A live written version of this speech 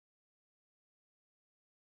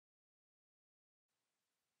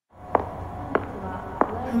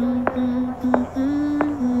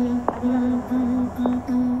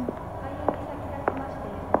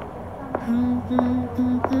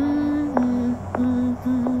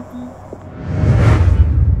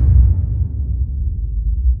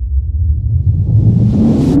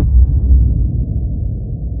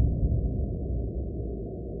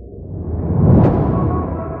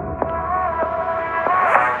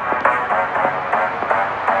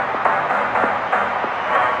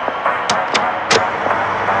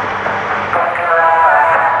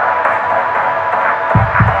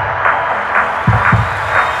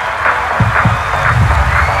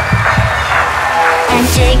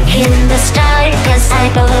In the start, cause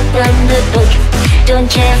I open the book. Don't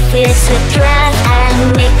care if it's a draft, I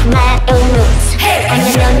make my own rules. I'm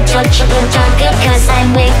an untouchable target, cause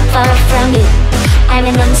I'm way far from you. I'm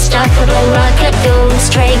an unstoppable rocket, going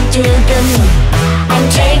straight to the moon. I'm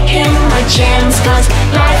taking my chance, cause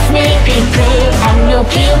life may be good. I'm no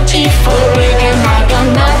guilty for it, and I got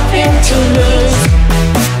nothing to lose.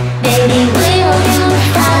 Baby, will you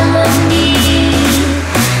follow me?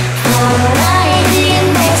 For a ride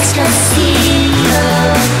in ecstasy,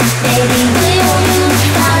 baby, will you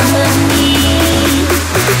follow me?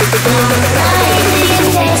 For a ride in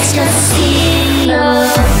ecstasy,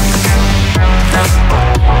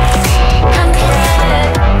 Conqueror,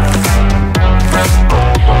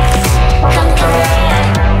 Conqueror,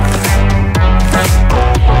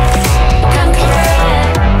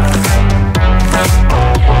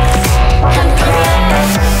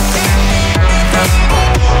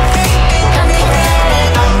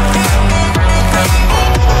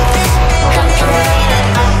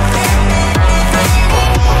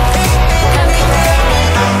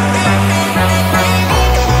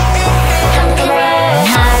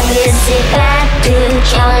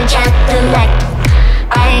 charge at the light.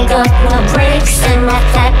 I got no brakes and I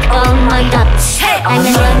tap all my dots. I'm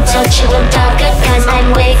an untouchable target, cause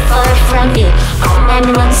I'm way far from you. I'm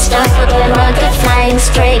an unstoppable rocket, flying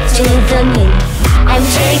straight to the moon. I'm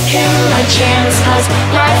taking my chance, cause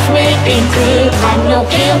life may be good. I'm no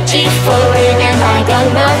guilty for it, and I got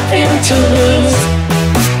nothing to lose.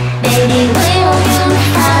 Baby, will you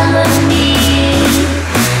follow me?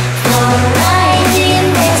 For a ride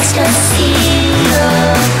in ecstasy.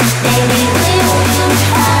 Baby, will you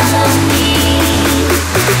follow me?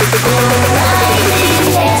 For a ride in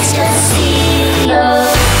ecstasy.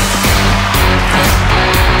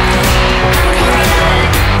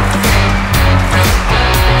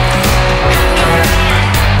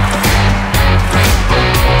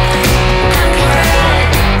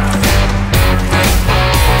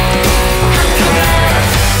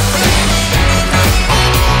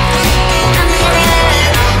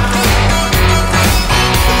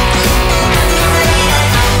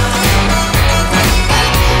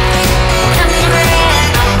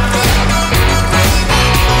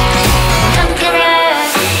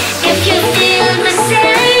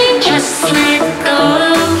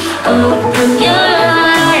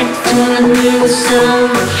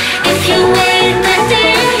 If you wait that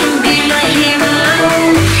day, you'll be a hero.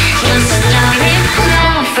 Just start it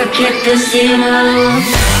now, forget the zero.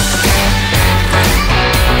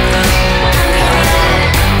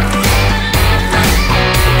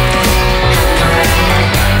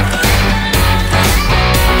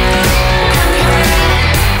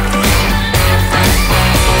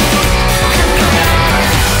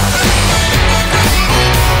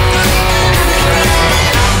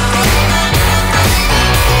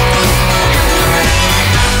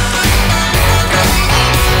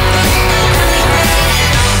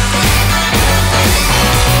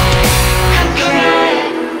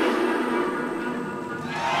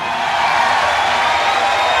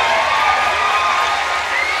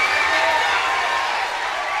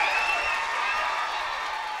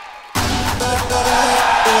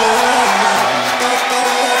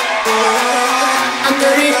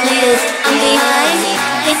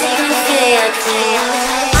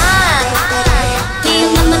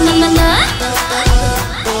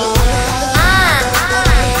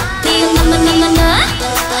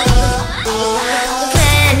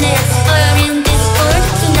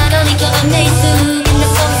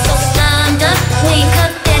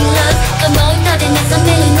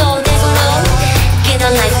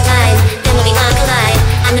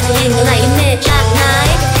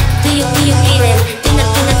 Do you feel it? Do not,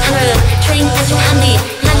 drink as you honey.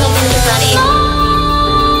 Land over your body.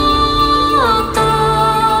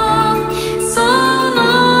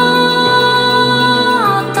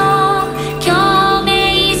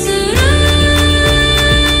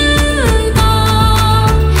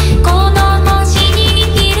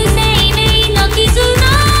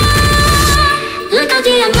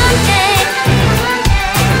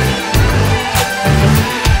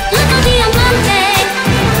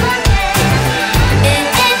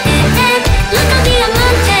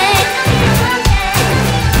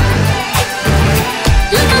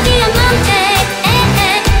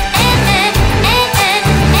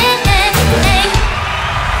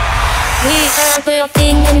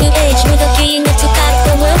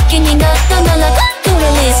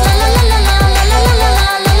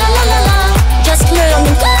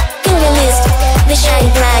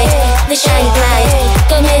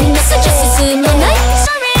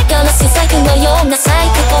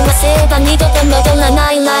 と戻ら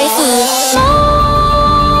ないライフ。も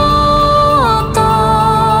っと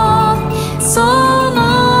その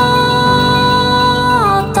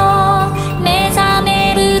と目覚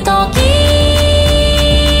める時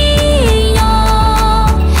よ、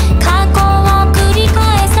過去を繰り返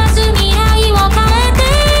さず未来を変えて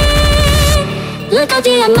Look at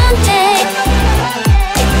Diamante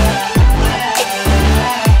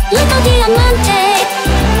Look at Diamante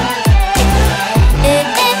Look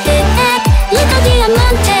at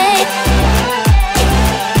Diamante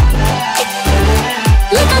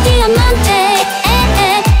Look at Diamante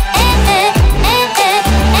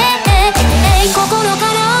心か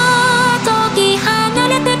ら解き放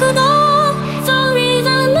れてくの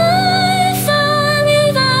Forever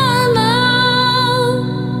Forever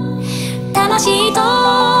魂と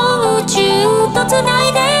宇宙とつな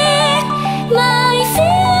いで My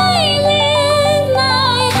feeling my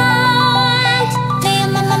heart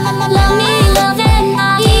Love me love and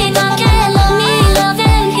愛だけ Love me love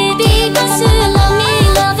and 響かす Love me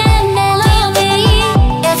love and melody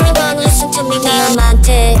Everyone listen to me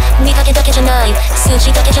Diamante 見かけだけじゃない数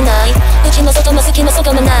字だけじゃない内も外も隙も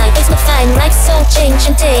外もない It's not fine Life so change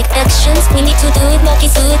and take actions We need to do it もう気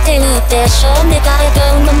づいてるでしょ願いど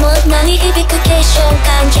うもも何響く継承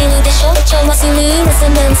感じるでしょ調和する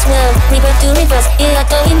Resonance well Rebirth to reverse いや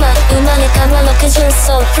と今生まれ変わる60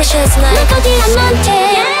 So precious life Look at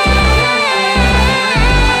Diamante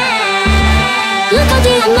Look at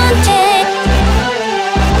Diamante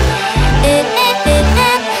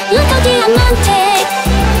Look at Diamante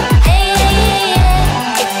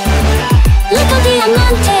Look at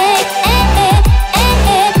Diamante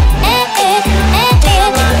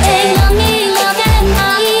Love me love and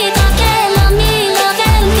愛だけ Love me love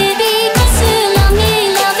and 響かす Love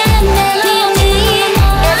me love and melody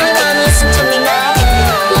Everyone listen to me now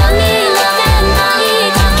Love me love and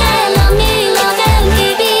愛だけ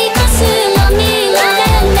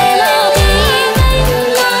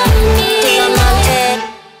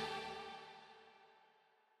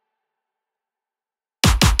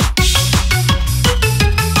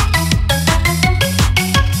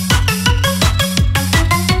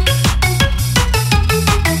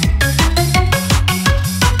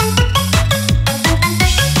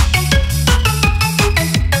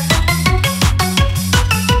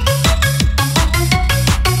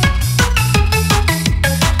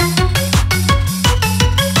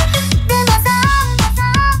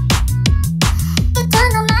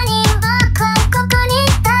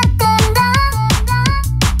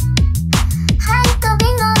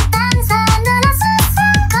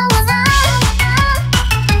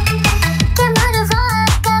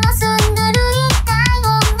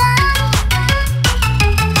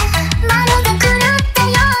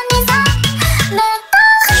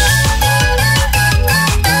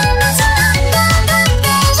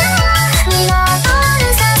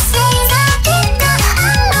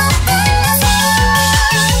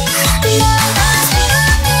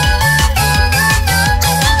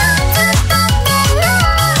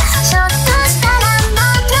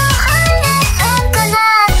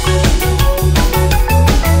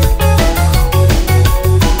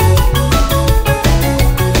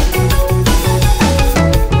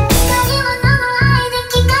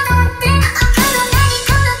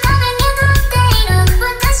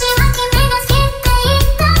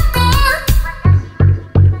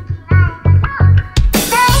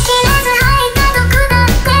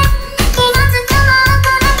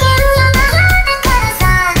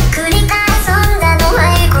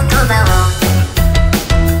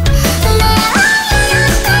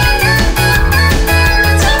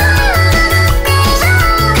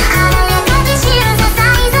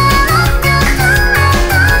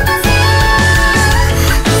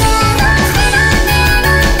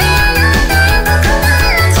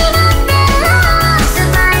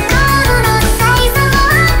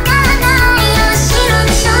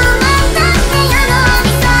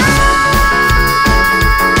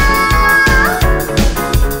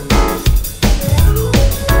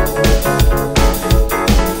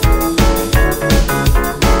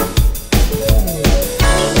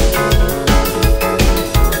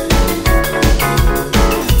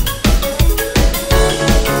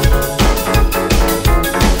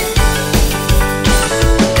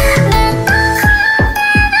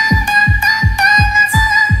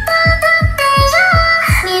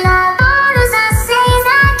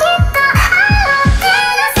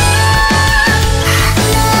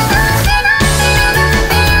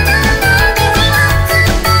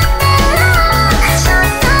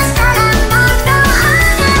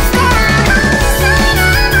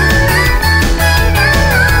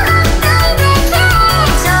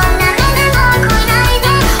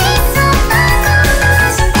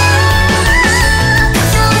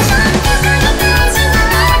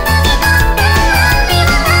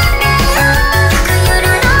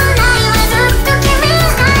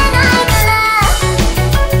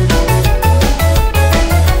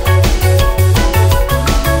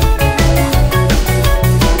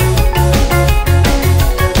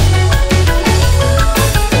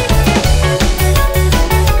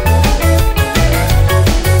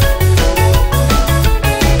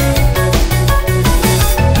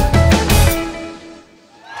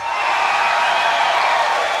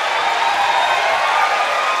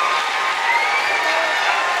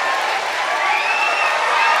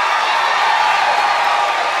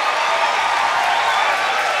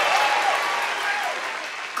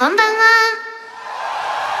こんばんは。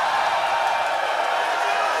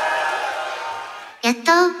や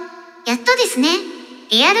っとですね。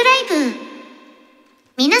リアルライブ。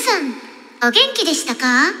皆さん、お元気でしたか？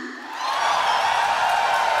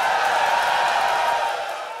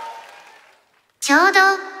ちょうど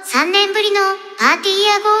3年ぶりのパーティー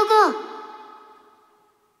やゴーゴー。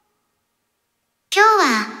今日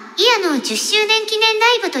はイヤの10周年記念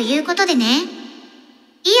ライブということでね、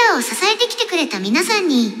イヤを支えてきてくれた皆さん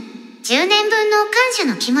に10年分の感謝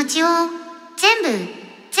の気持ちを全部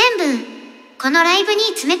このライブに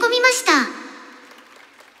詰め込みました。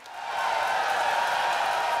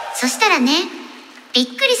そしたらね、びっ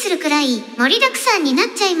くりするくらい盛りだくさんになっ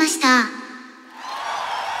ちゃいました。今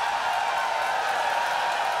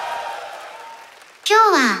日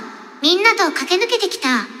はみんなと駆け抜けてき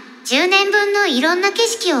た10年分のいろんな景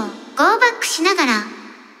色をゴーバックしながら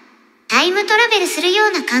タイムトラベルするよ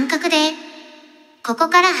うな感覚で、ここ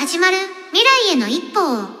から始まる未来への一歩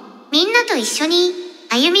をみんなと一緒に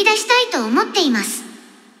歩み出したいと思っています。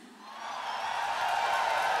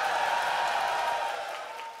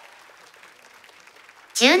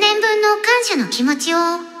10年分の感謝の気持ちを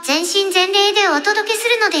全身全霊でお届けす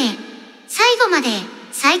るので、最後まで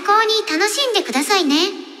最高に楽しんでくださいね。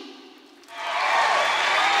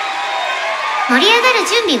盛り上がる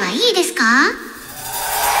準備はいいですか？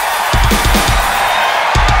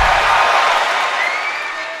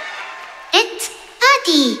レッツパー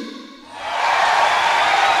ティー。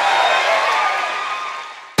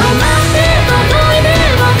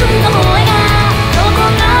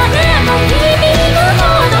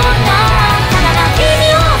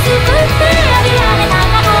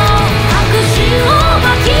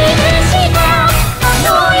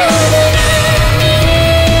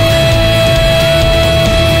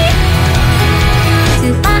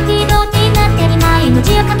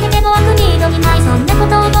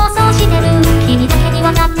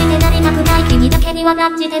君だけには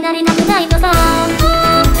感じてなりたくないのさ。な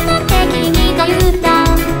んて君が言った。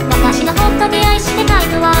私が本当に愛してたい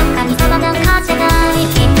のは神様なんかじゃない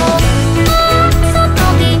きっと。そっと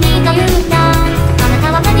君が言った。あな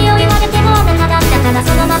たは何を言われてもだから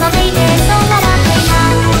そのままでいてそう笑っていた。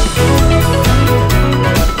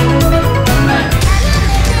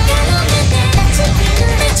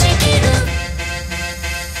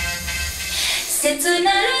切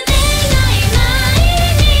なる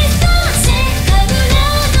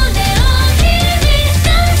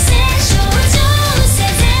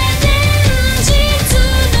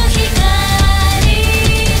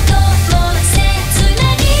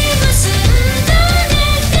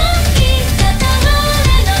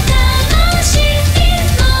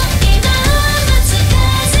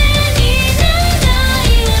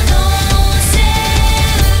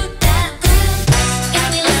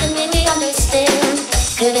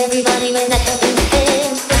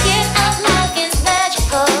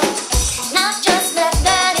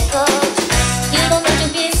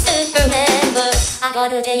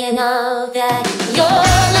Do you know that your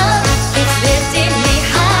love is lifting me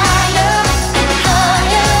higher and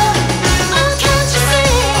higher? Oh, can't you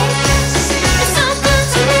see? It's so good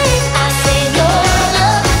to me. I say your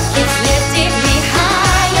love is lifting me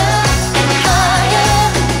higher and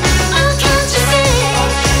higher. Oh, can't you see?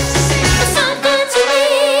 It's so good to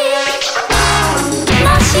me. 真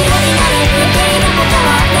っ白になれていること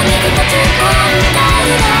は何一つ問題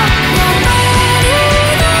ない。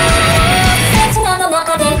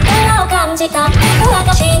感じた不安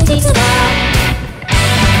が真実だ。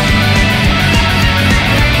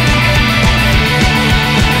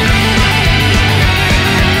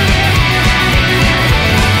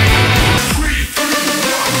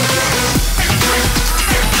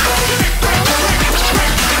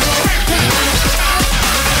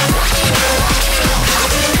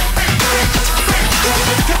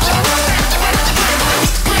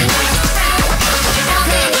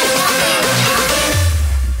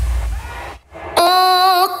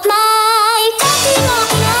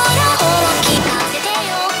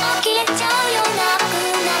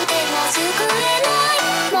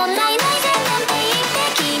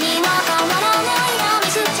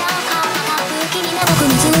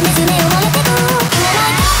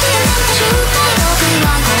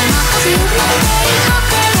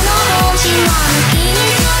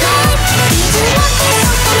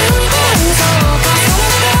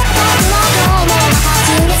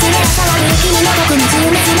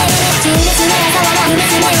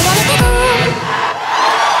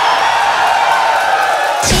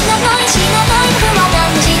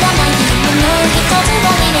一つも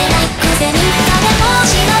見れないくせに誰も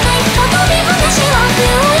知らないことで私は手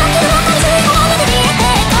を焼き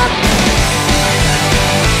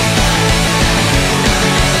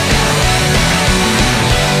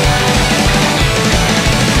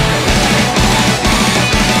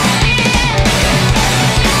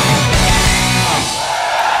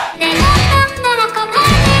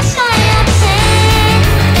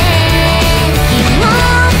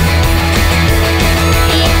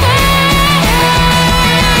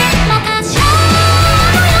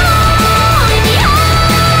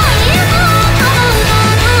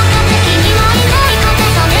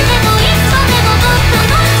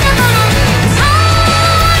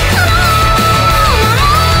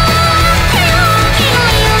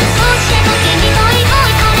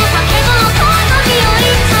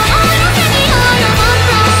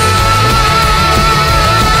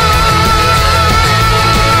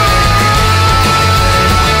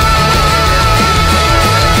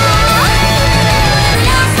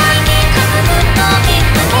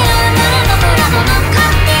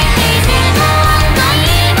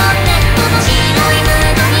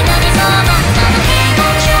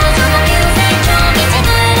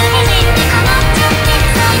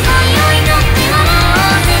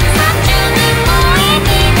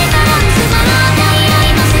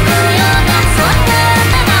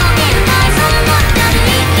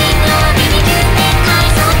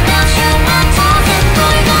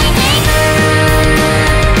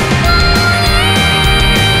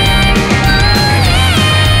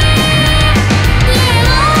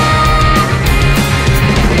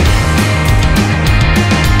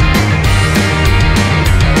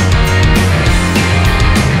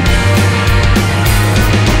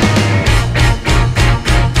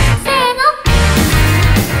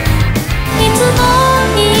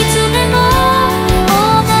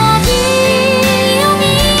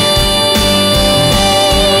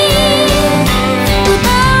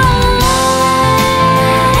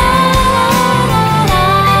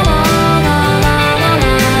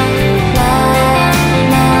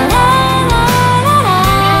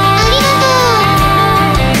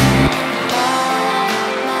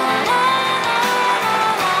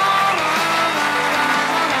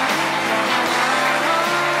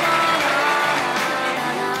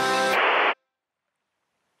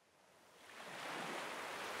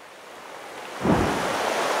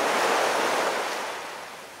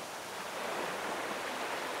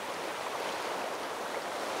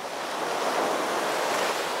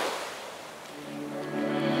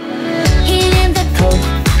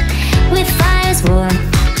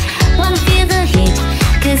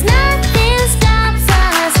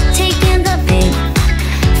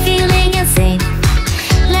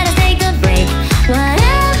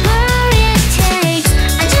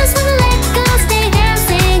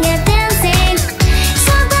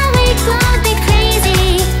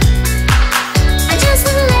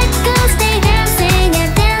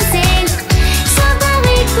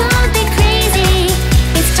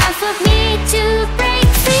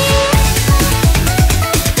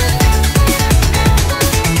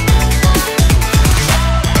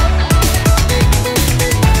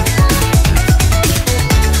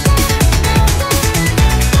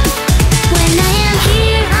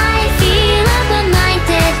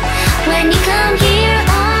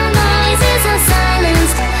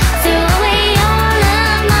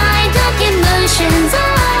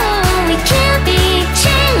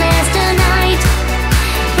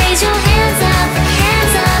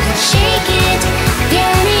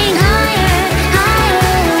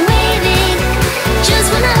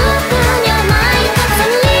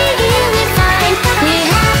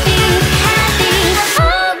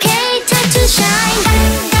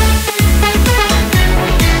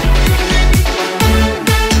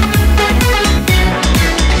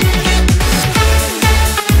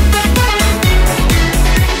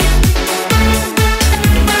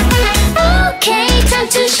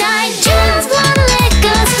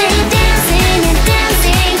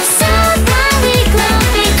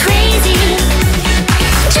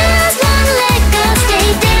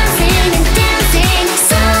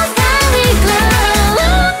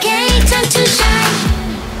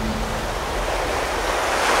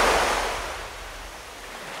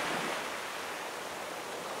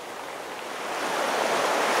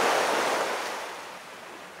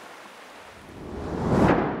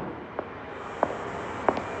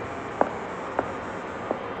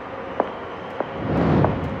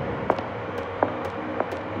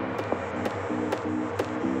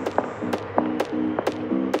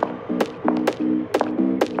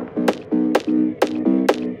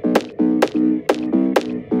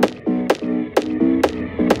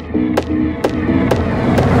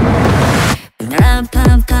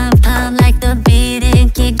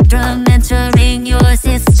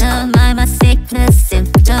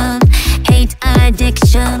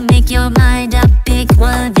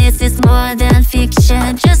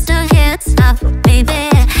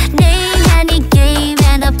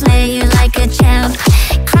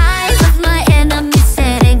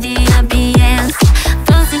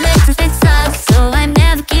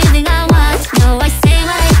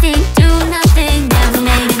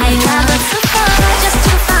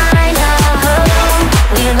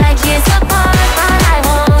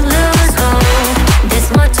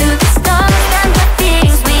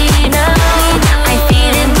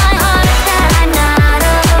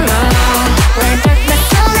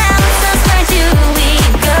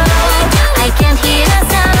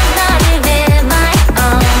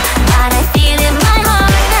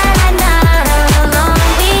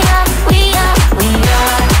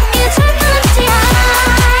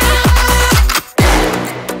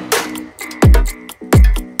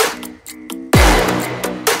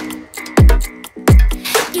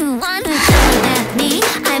one who shot at me.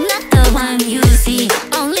 I'm not the one you see,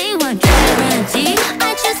 only one guarantee.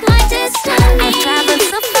 I just might destiny. I traveled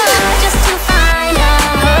so far just to find a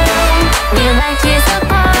home. We're like years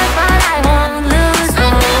apart, but I won't lose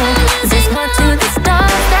hope. There's more to the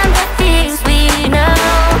stars than the things we know.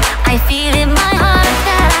 I feel in my heart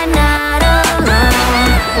that I'm not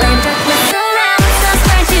alone. When darkness surrounds us,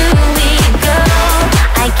 where do we go?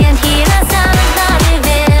 I can hear a sound, not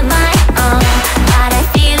even my own, but I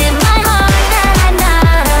feel in my heart that I'm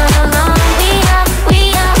not alone. We are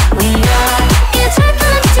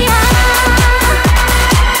intergalactic.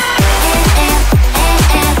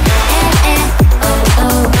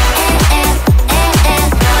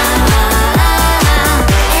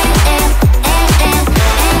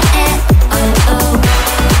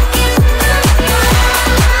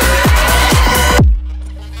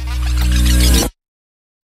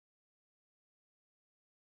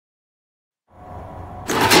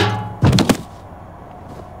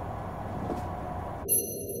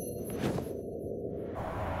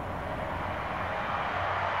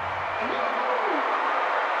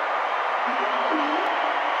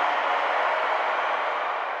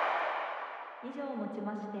以上をもち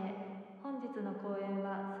まして本日の公演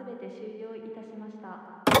はすべて終了いたしまし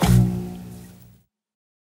た。